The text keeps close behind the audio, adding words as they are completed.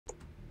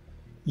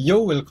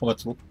Jo, willkommen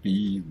zurück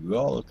bei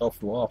World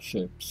of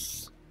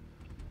Warships.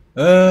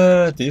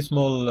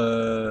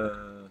 Diesmal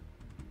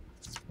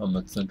haben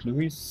wir St.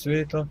 Louis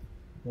wieder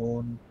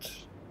und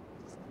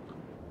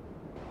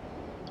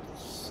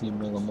sind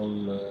wir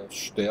einmal das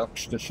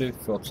stärkste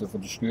Schiff, also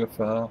von der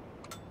Stufe her.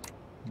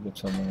 Und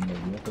jetzt haben wir mal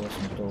wieder, was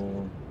wir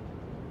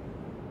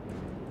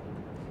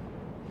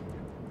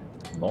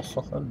da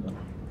machen können.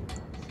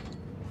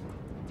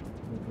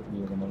 Wir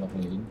probieren mal ein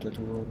bisschen hinten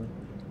durch.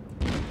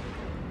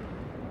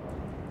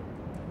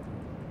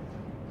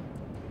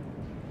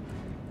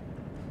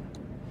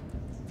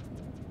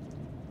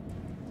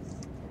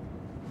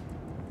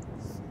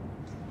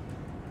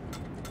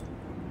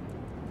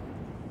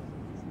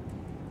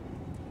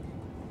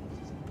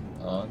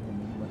 Ah, dann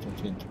müssen wir dort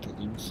hinter der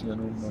Insel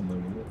noch mal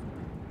schauen.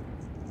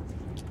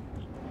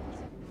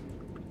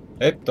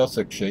 Ob das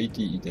eine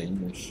gescheite Idee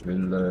ist,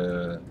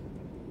 weil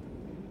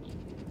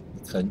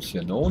ich kenne es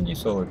ja noch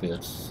nicht so, ich bin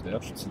jetzt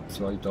erst seit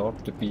 2 Tagen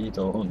dabei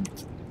da und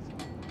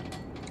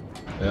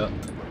ja.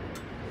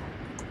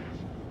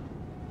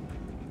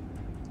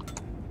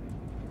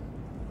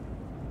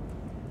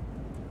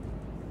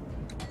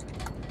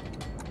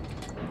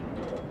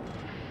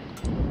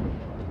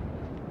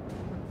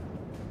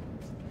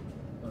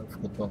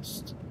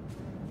 Aufgepasst.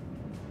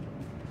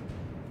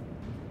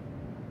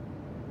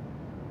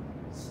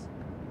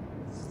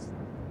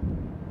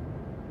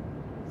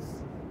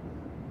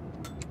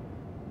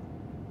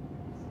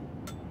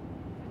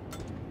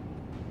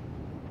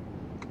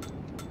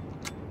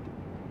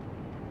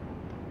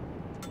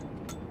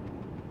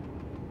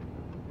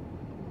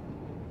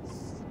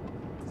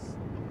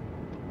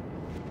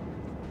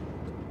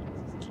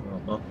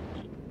 Aha.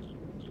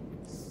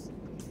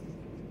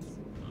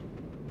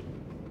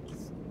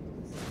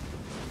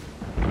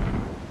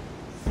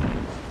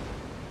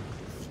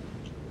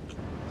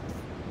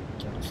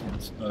 Das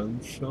sieht's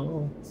auch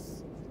schon.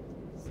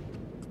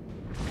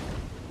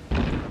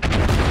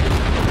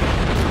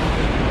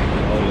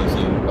 Alles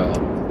im Berg.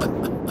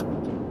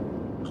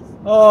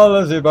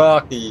 Alles im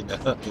Berg rein.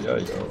 Ja, ja.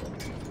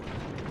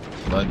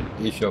 Ich meine,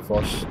 ist ja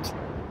fast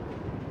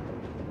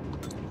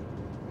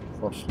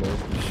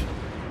logisch.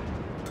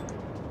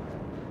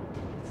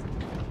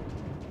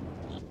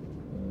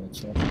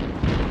 Jetzt noch.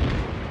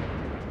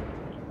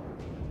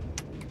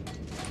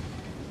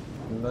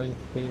 Gleich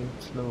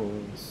geht's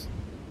los.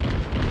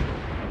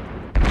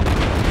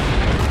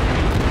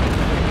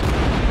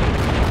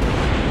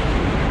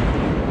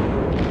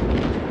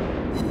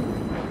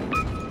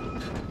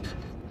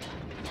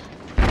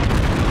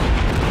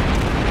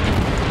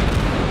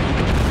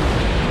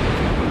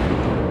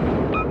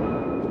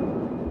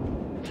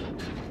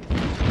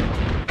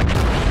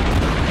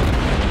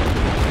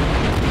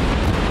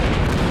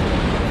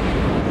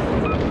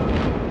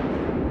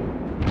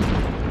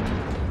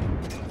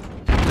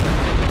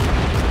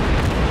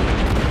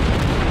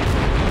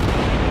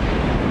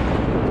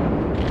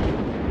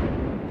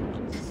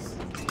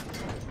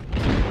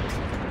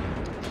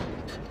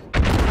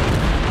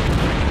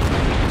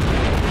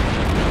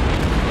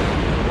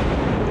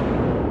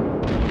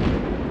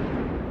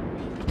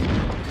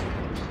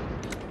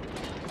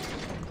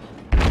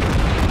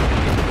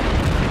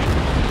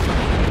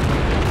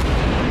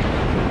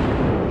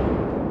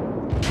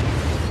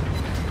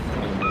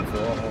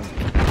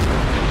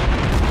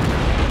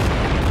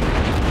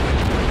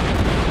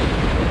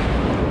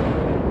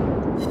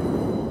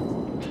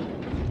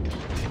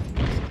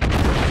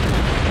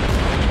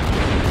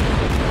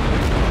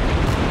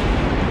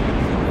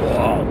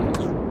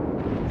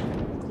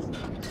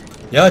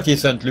 Ja, die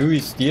St.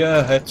 Louis, die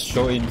hat es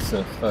schon in sich.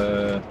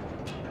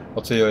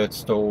 Hat sie ja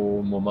jetzt da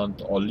im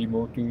Moment alle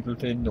Module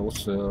drin,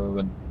 außer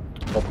wenn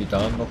der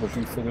Kapitän noch ein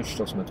Schiffer ist,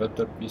 dass man dort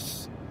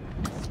etwas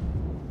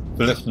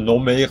vielleicht noch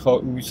mehr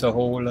kann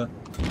rausholen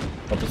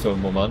kann. Aber so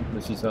im Moment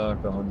muss ich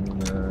sagen, habe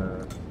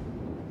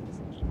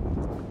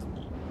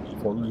ich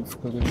voll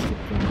aufgerüstet.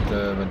 Und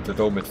wenn du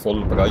da mit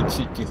voller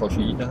Breitseite kannst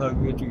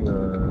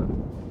reinhauen,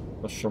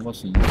 das ist schon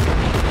massiv.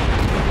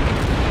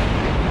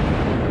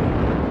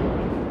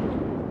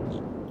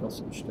 Das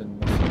ist dann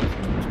massiv.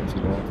 Jetzt muss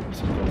ich warten, bis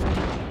ich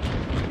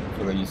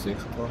da freie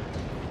Sicht habe.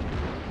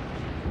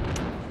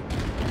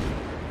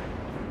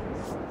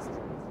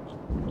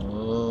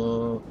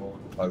 Und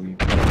hau ich.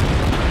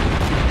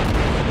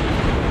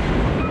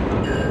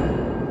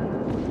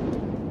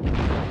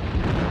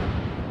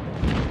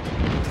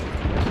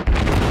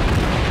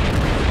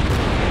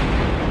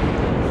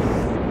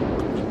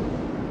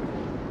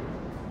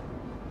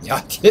 Ja,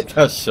 die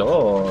das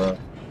schon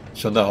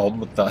ein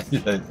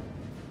Hammerteil.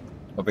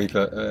 Aber ich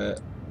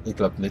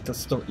glaube nicht,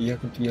 dass da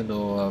irgendwie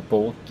noch ein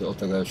Boot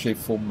oder ein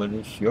Schiff rum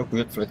ist. Ja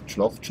gut, vielleicht ein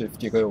Schlachtschiff,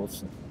 die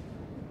grossen.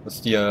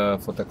 Dass die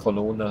von der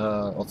Kanone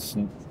her,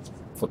 also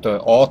von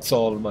der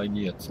Anzahl meine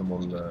ich jetzt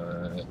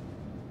einmal,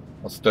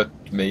 also dort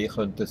mehr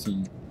könnte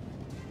sein.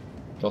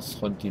 Das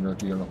könnte ich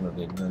natürlich noch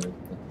erinnern.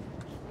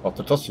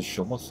 Aber das ist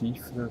schon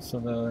massiv für so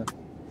ein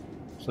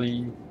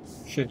kleines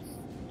Schiff.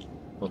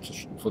 Von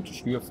der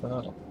Stufe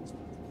her.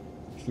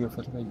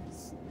 Stufe 3.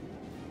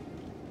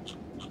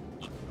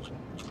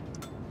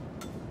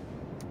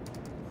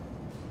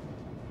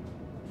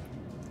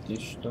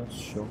 ist das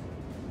schon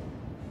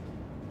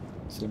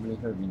ziemlich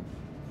heavy.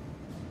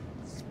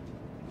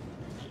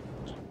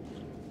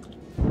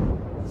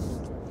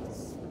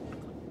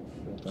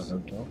 Ja, da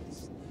halt auch.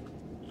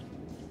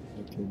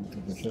 Der Klinke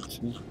ist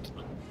jetzt weit.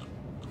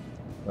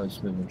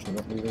 Weiß will man schon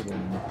noch wieder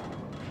wollen.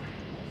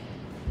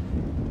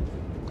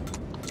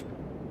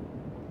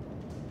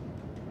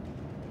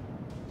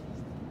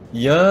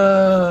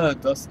 Ja,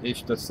 das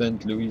ist der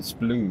St. Louis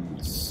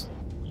Blues.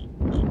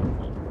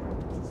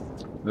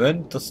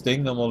 Wenn das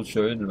Ding einmal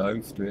schön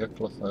läuft,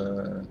 wirklich,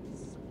 dann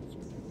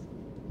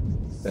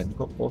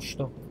geht Post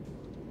ab.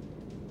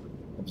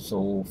 Aber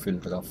so viel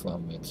Treffer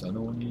haben wir jetzt auch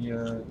noch nie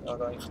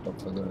erreicht.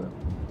 Aber,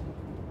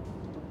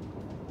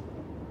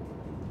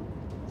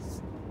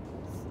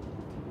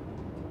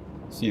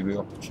 sie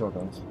wirkt schon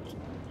recht.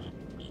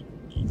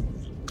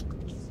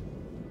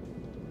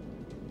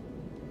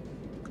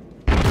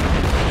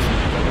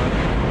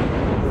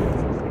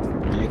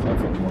 Die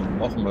einfach mal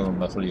machen wir mal ein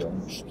bisschen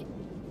Angst.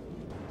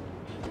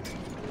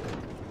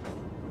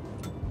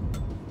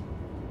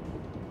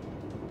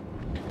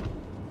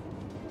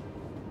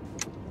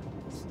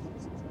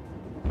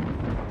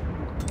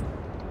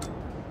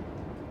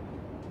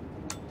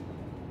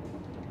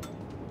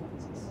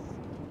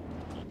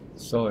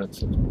 So, jetzt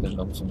sollte wir dann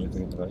langsam wieder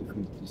in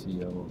Reichweite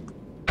sein, aber...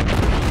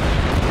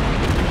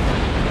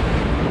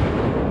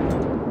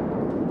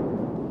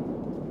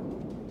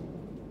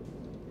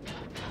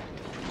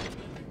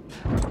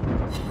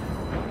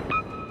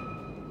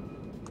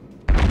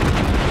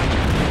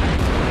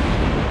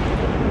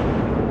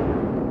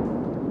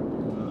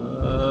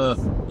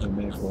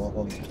 mehr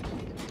Vorhand.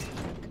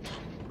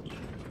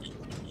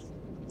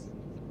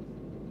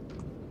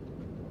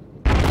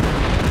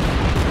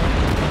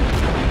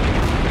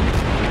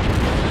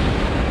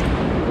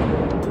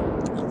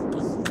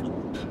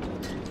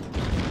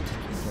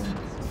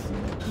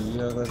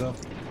 Hier wieder.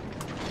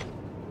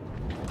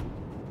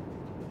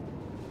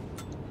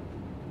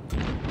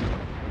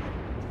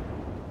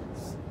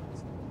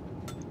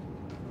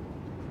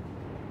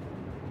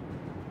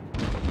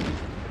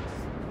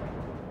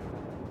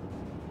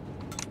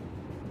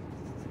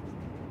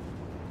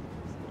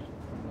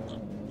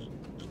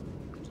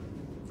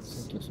 So,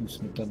 das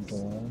ist mit dem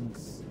dran.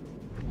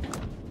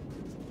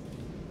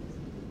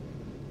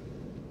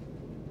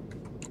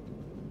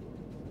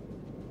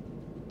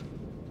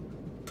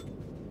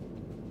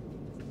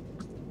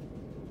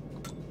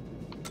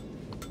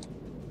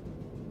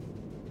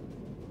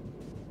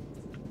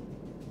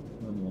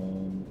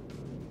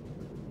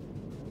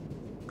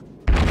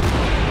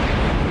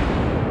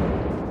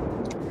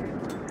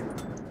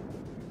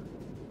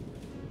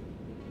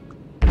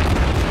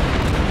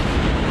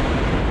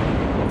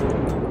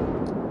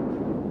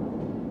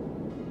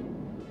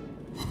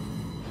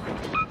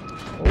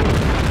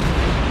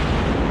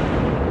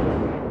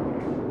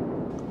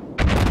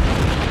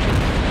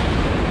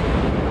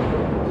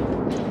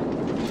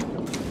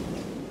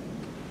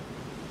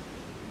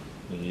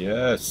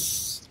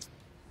 Yes!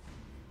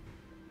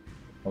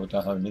 Aber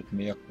da haben wir nicht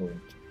mehr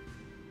geholt.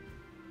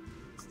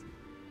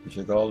 Ist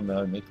egal, wir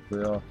haben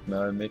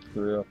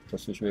mitgehört,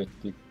 das ist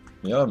wichtig.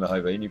 Ja, wir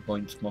haben wenig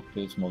Points gemacht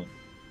diesmal.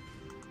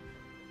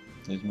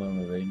 Diesmal haben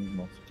wir wenig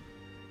gemacht.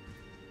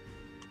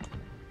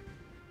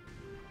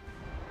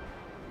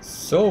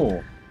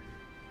 So!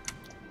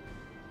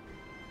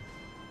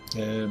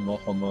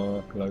 Machen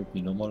wir, glaube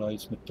ich, nochmal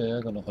eins mit der.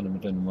 Dann können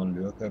wir dann mal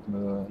schauen, ob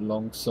wir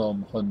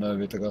langsam können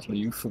wieder ein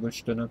bisschen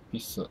aufrüsten.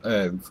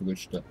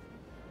 Aufrüsten.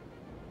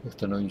 Ich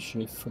den neuen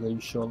Schiff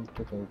freischalten,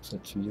 da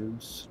sieht es wie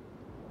aus.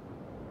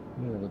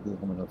 Ja, da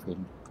brauchen wir noch viel.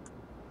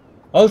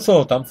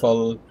 Also, in dem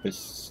Fall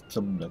bis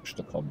zum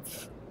nächsten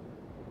Kampf.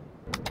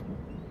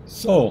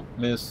 So,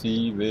 wir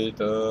sind wieder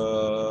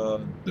da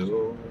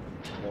und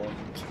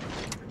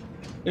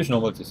ist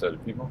nochmal dieselbe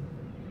gemacht.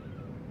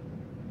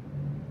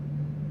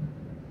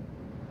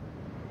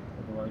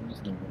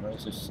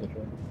 Es ist so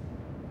schön.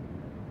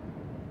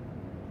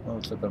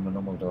 Also können wir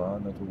nochmal da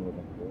hin,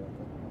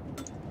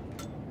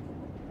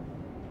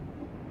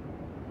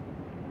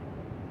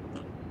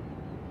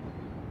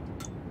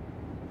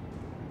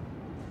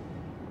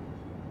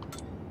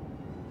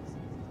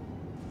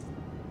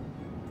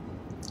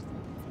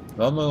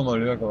 Lassen wir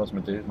mal schauen, was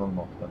wir diesmal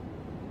machen.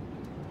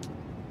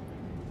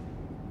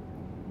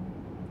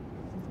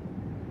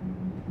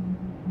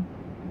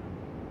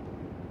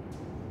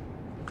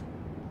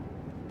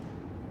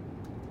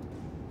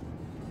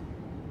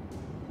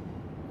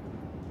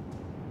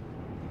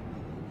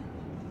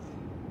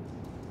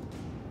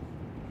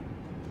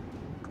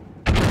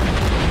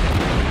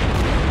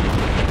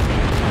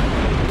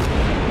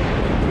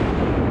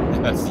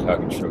 Sie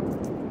haben schon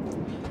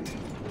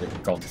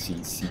die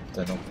ganze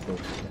Seite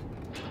abgebrochen.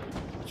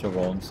 Schon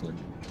Wahnsinn.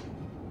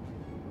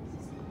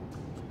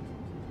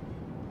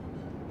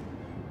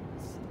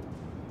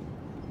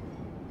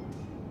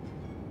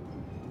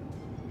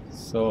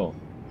 So.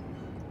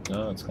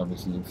 Ja, jetzt kann man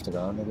sie auf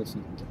der anderen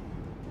Seite.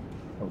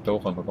 Aber da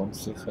kann man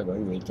ganz sicher auch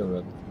weiter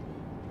werden.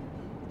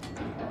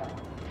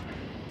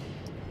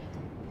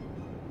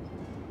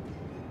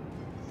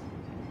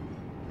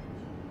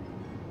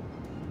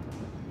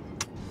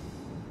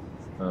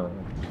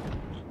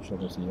 Schon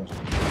passiert.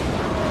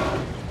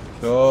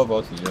 Schon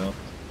passiert.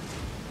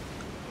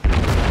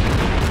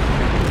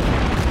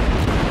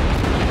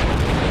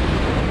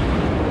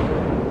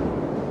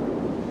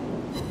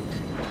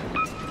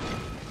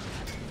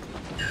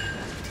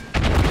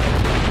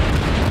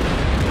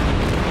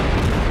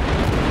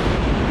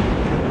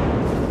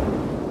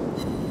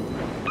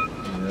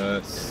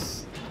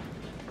 Yes.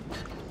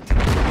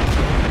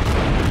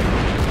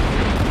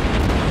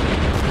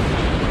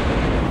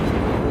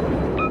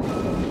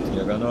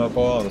 Hier gehen noch ein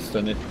paar, dass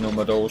du nicht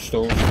nur da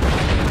stehst.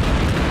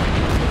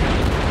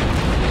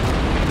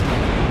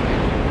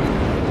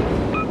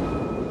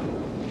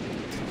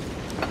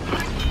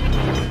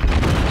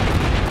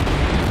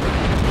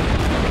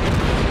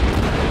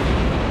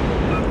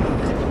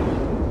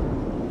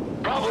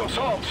 Problem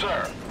solved,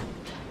 sir.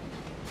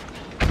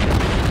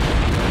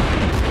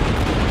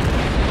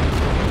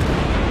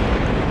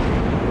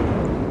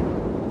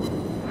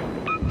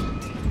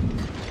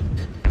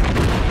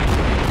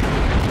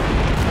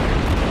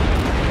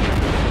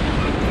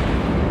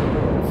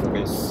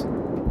 Vergiss.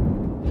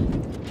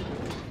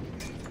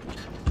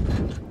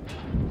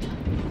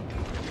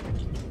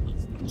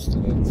 Ist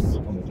jetzt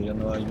haben wir hier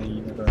noch eine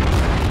rein da.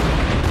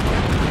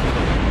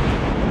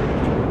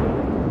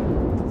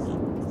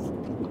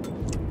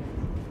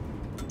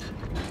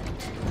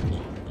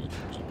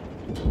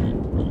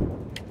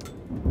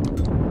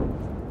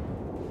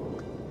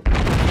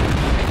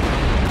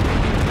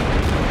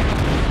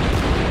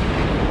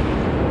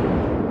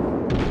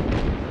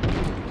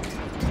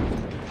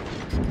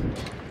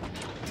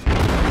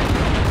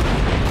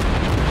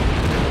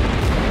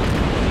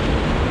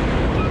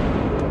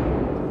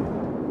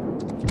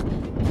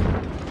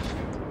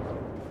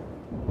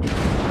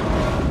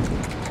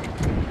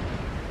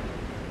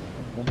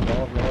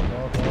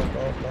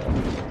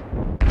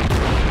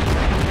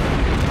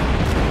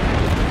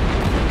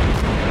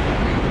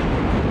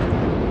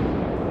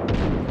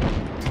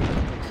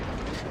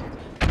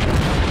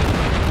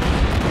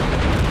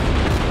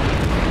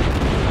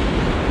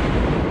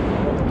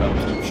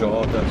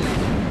 Schade.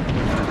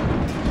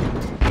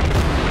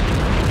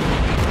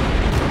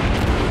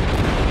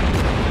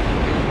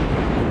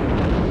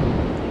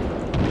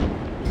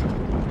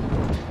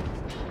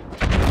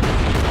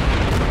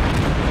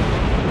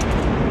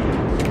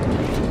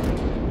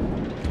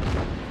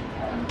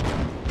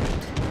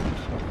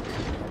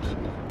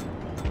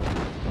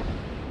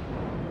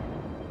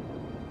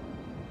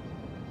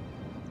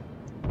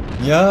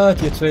 Ja,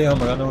 die zwei haben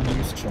wir auch noch nicht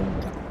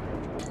ausgeschaltet.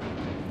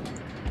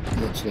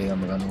 Die zwei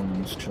haben wir auch noch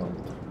nicht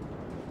ausgeschaltet.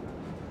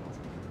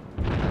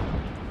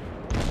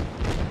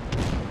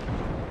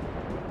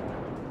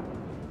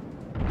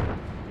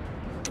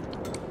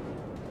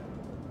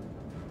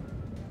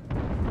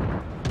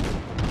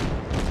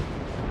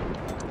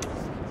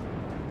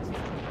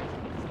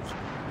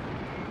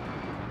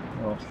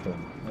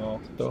 Achtung,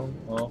 Achtung,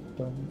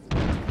 Achtung.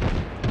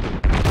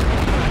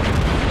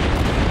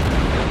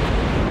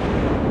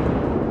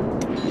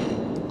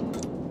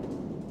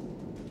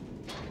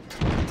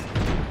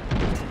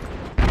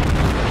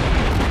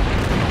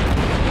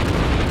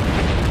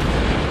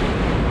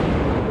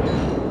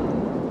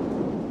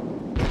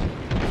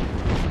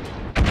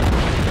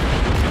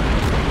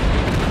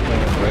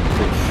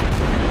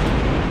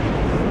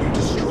 You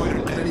destroyed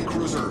an enemy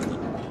cruiser.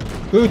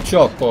 Good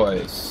job,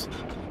 boys.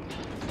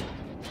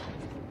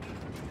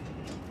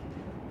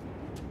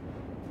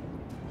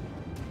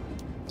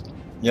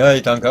 Ja,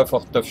 ich denke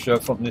einfach, du darfst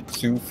einfach nicht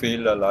zu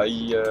viel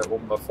allein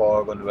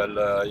rumfahren, weil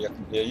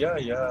irgendwie,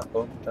 ja,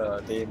 kommt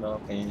den mache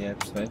ich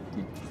jetzt nicht.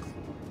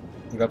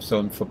 Ich glaube, so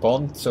einen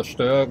Verband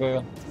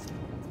zerstören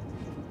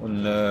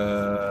und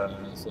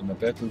so ein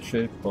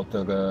Battleship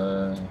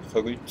oder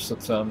Kreuzer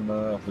zusammen,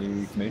 ein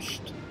bisschen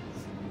gemischt.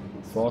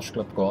 Fast,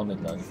 glaube gar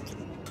nicht leid.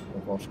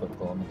 Fast, glaube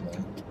gar nicht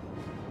leid.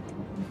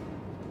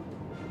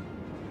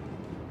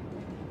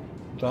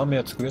 Da haben wir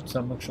jetzt gut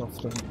zusammen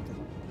geschafft. Haben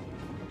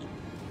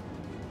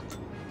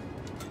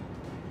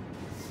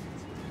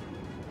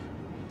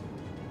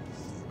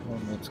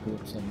wir jetzt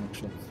gut zusammen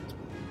geschafft.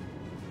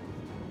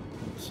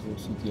 Jetzt, wo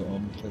sind die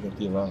anderen?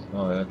 Die warten,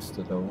 jetzt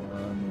da.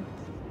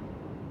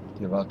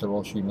 Die werden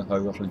wahrscheinlich auch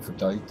ein bisschen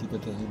verteidigen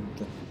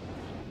dahinter.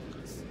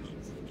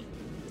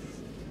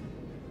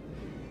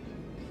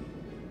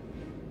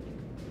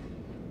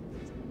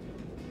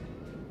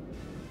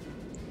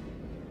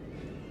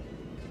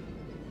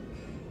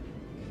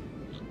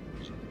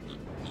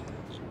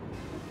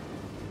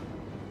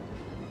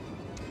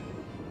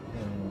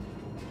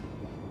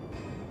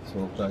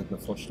 So bleibt mir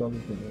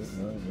verstanden, ja,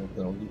 so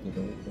genau wie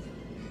der Leute.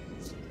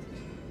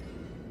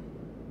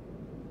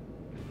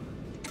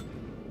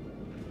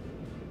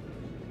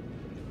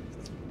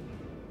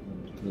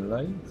 Und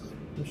gleich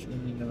ist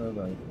in ihnen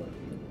weiter.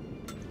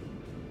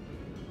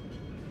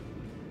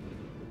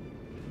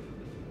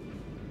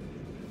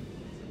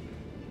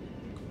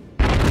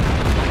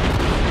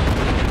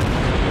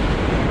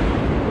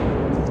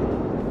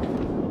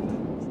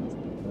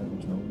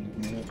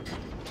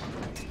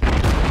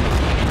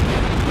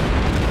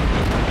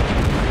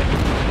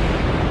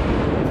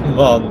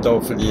 Mann, da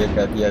fliegen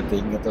die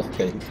Dinge doch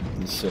gegen.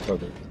 Das ist schon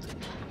verrückt.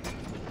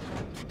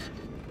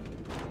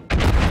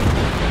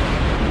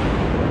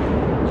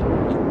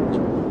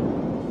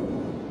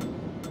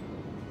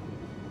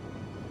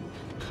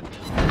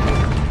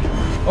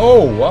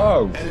 Oh,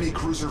 wow! Enemy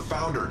cruiser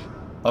foundered.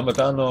 Haben wir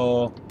da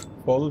noch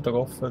voll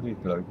getroffen?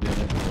 Ich glaube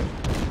nicht.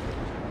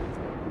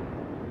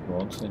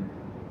 Wahnsinn.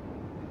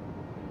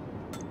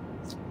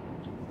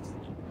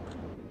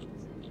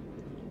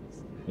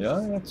 Ja,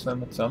 jetzt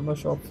wenn wir zusammen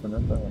arbeiten,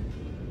 nicht?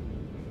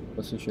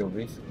 Das ist ja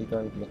wichtig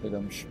eigentlich in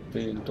diesem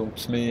Spiel. Darum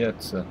mir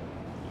jetzt.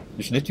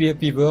 Ist nicht wie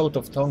bei World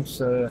of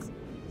Tanks,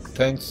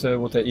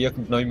 wo du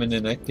irgendjemand in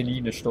eine Ecke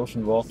reinstehst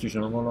und wartest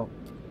nochmal ab.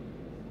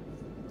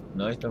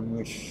 Nein, da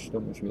musst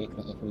du wirklich ein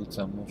bisschen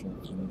zusammenarbeiten,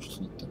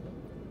 sonst weiter.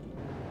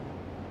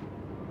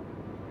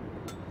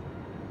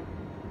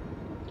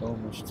 Da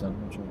musst du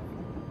zusammenarbeiten.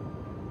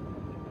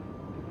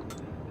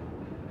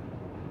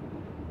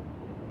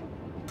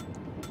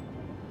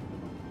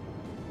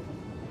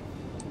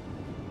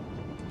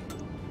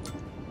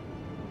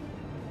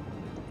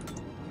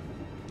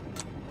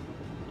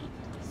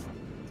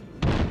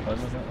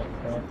 Also eine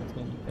Abfahrt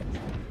finden.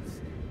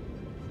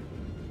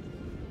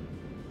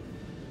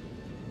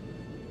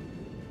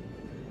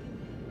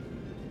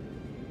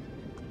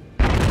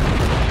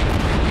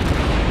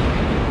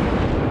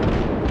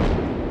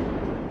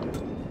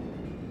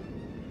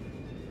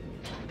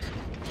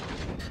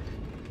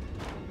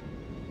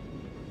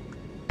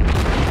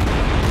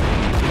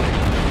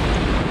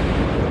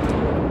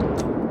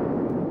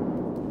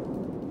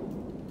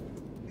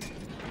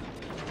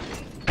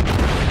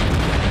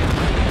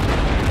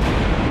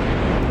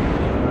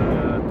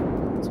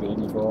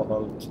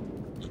 Vorhalt.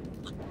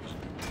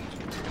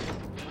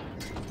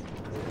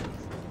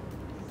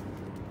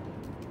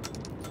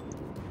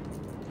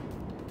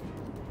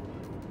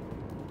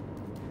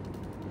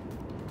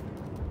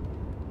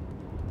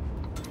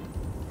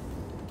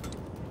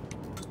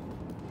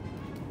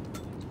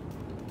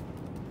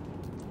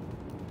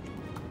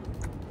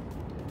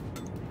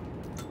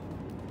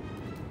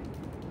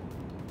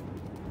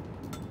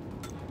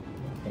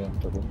 Ja,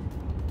 darum.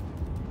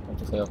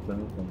 Und ich habe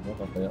genug von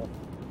aber ja.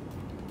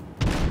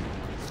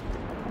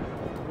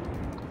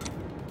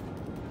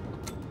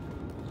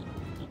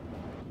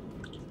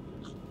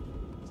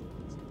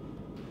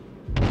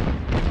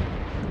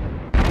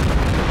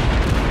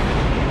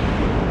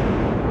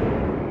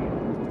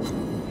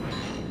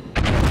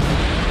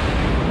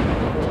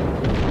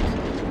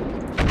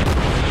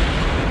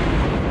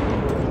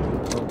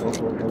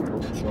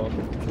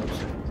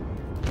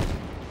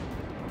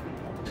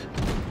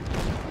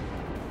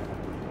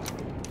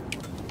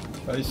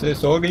 Scheiße,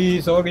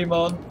 sorry,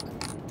 Mann.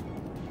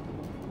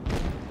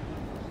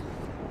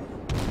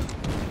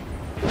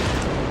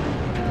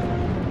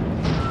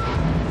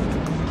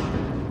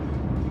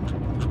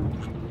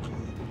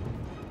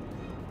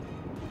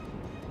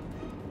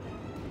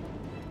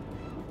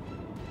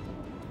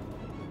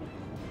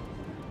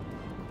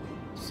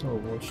 So,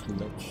 wo ist der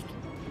letzte?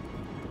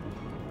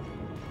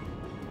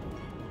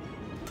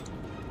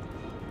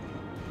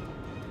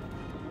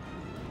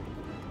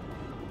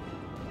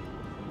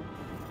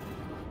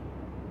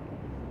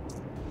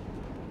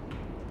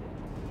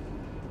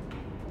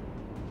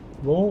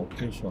 Wo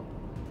ist er?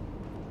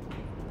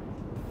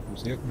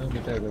 Muss irgendwann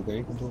mit der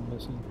Gegend rum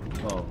sein?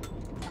 Ah.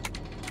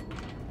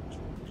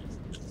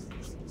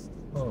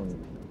 Oh.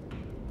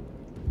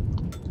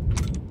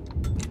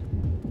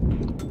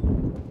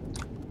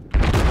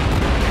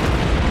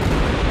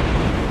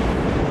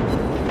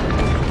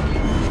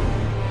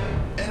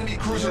 Enemy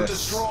cruiser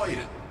destroyed.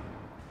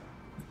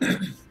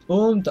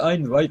 Und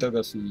ein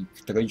weiterer Sieg.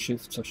 3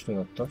 Schiffe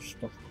zerstört. Das ist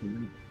doch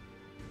cool.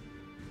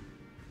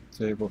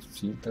 Sehr auf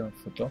Ziel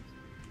treffen, doch.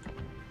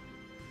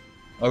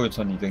 Oh, jetzt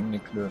habe ich den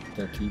nicht geschaut,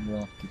 der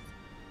Teamwartung.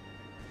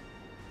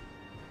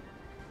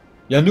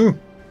 Ja, nu!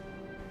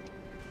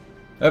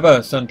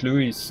 Eben, St.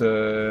 Louis,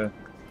 die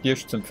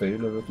ist zu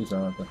empfehlen, würde ich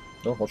sagen.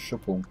 Da hast du schon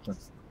Punkte.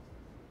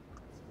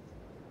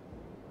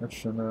 Das ist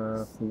schon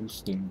ein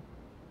cooles Ding.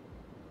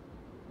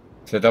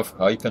 Sieht einfach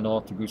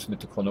eigenartig aus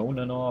mit der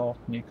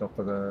Kanonenanordnung,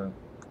 aber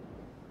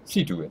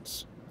sie tun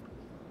es.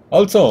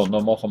 Also,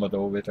 dann machen wir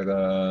hier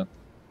wieder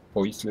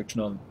Päuschen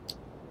schnell.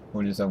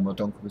 Und ich sage mal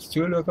danke fürs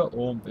Zuschauen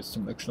und bis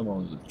zum nächsten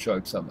Mal. Ciao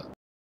zusammen.